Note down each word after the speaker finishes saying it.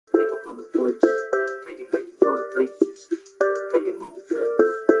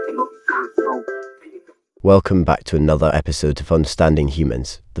Welcome back to another episode of Understanding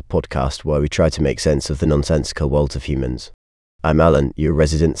Humans, the podcast where we try to make sense of the nonsensical world of humans. I'm Alan, your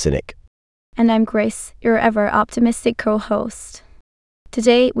resident cynic. And I'm Grace, your ever-optimistic co-host.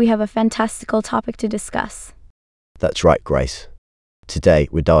 Today, we have a fantastical topic to discuss. That's right, Grace. Today,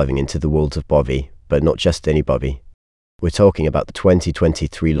 we're diving into the world of Barbie, but not just any Barbie. We're talking about the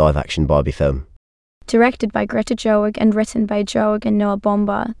 2023 live-action Barbie film. Directed by Greta Gerwig and written by Gerwig and Noah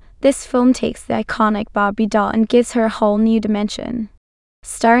Baumbach, this film takes the iconic Barbie doll and gives her a whole new dimension.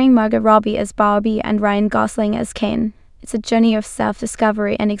 Starring Margot Robbie as Barbie and Ryan Gosling as Ken, it's a journey of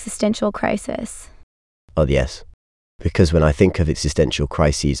self-discovery and existential crisis. Oh yes, because when I think of existential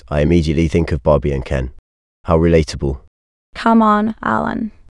crises, I immediately think of Barbie and Ken. How relatable. Come on,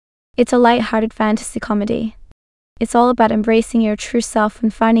 Alan. It's a light-hearted fantasy comedy. It's all about embracing your true self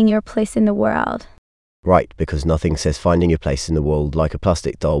and finding your place in the world. Right, because nothing says finding your place in the world like a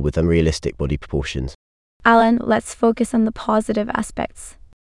plastic doll with unrealistic body proportions. Alan, let's focus on the positive aspects.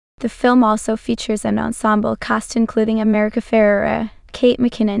 The film also features an ensemble cast including America Ferrera, Kate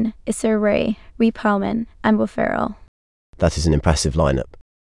McKinnon, Issa Rae, Rhea Perlman, and Will Ferrell. That is an impressive lineup.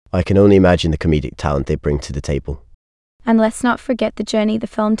 I can only imagine the comedic talent they bring to the table. And let's not forget the journey the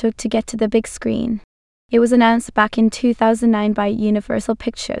film took to get to the big screen. It was announced back in 2009 by Universal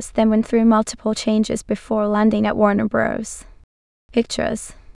Pictures, then went through multiple changes before landing at Warner Bros.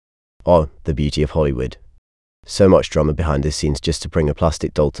 Pictures. Oh, the beauty of Hollywood. So much drama behind the scenes just to bring a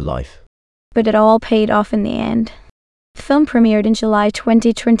plastic doll to life. But it all paid off in the end. The film premiered in July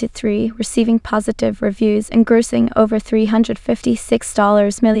 2023, receiving positive reviews and grossing over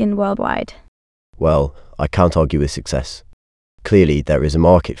 $356 million worldwide. Well, I can't argue with success. Clearly, there is a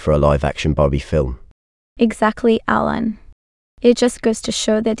market for a live-action Barbie film. Exactly, Alan. It just goes to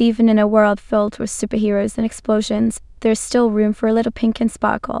show that even in a world filled with superheroes and explosions, there's still room for a little pink and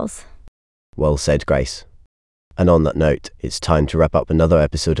sparkles. Well said, Grace. And on that note, it's time to wrap up another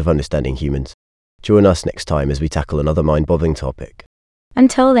episode of Understanding Humans. Join us next time as we tackle another mind-boggling topic.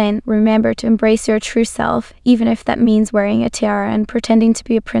 Until then, remember to embrace your true self, even if that means wearing a tiara and pretending to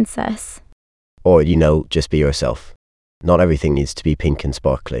be a princess. Or, just be yourself. Not everything needs to be pink and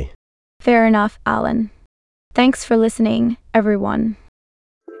sparkly. Fair enough, Alan. Thanks for listening, everyone.